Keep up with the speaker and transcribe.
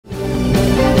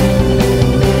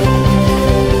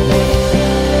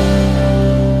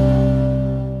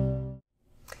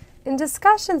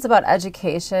discussions about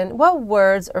education, what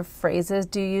words or phrases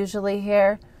do you usually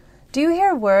hear? Do you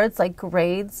hear words like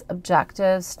grades,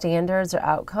 objectives, standards, or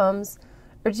outcomes?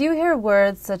 Or do you hear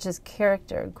words such as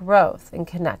character, growth, and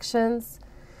connections?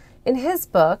 In his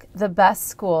book, The Best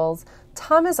Schools,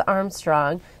 Thomas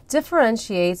Armstrong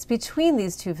differentiates between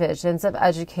these two visions of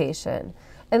education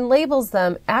and labels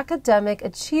them academic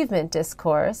achievement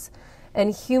discourse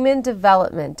and human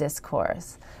development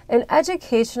discourse. An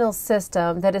educational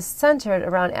system that is centered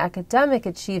around academic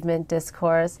achievement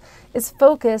discourse is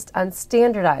focused on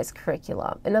standardized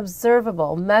curriculum and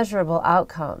observable, measurable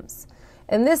outcomes.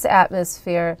 In this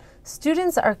atmosphere,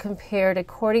 students are compared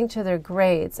according to their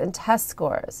grades and test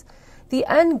scores. The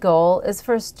end goal is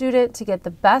for a student to get the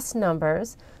best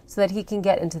numbers so that he can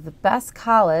get into the best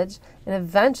college and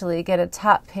eventually get a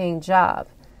top-paying job.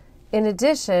 In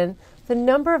addition, the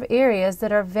number of areas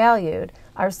that are valued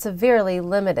are severely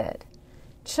limited.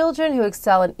 Children who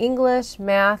excel in English,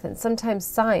 math, and sometimes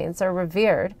science are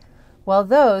revered, while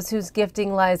those whose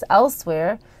gifting lies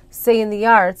elsewhere, say in the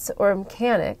arts or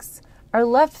mechanics, are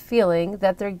left feeling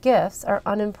that their gifts are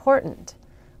unimportant,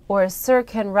 or as Sir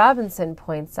Ken Robinson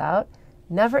points out,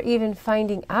 never even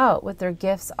finding out what their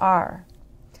gifts are.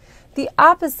 The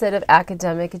opposite of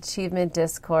academic achievement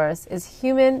discourse is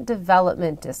human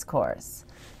development discourse.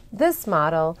 This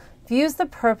model views the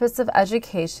purpose of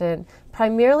education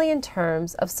primarily in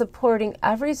terms of supporting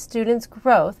every student's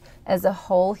growth as a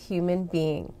whole human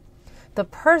being. The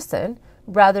person,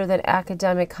 rather than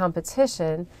academic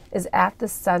competition, is at the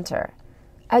center.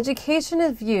 Education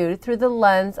is viewed through the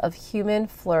lens of human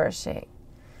flourishing.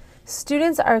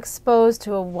 Students are exposed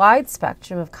to a wide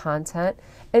spectrum of content,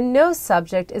 and no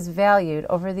subject is valued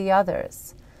over the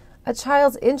others. A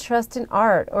child's interest in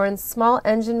art or in small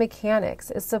engine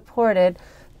mechanics is supported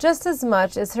just as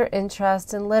much as her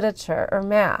interest in literature or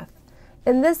math.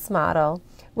 In this model,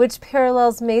 which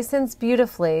parallels Mason's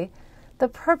beautifully, the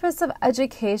purpose of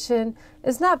education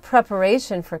is not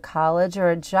preparation for college or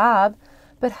a job,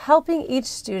 but helping each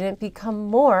student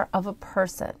become more of a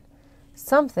person,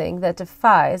 something that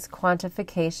defies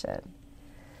quantification.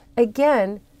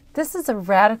 Again, this is a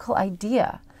radical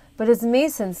idea, but as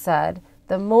Mason said,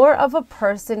 the more of a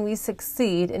person we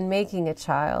succeed in making a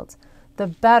child, the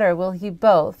better will he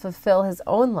both fulfill his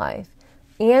own life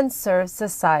and serve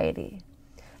society.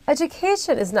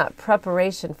 Education is not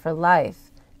preparation for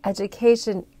life.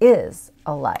 Education is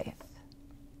a life.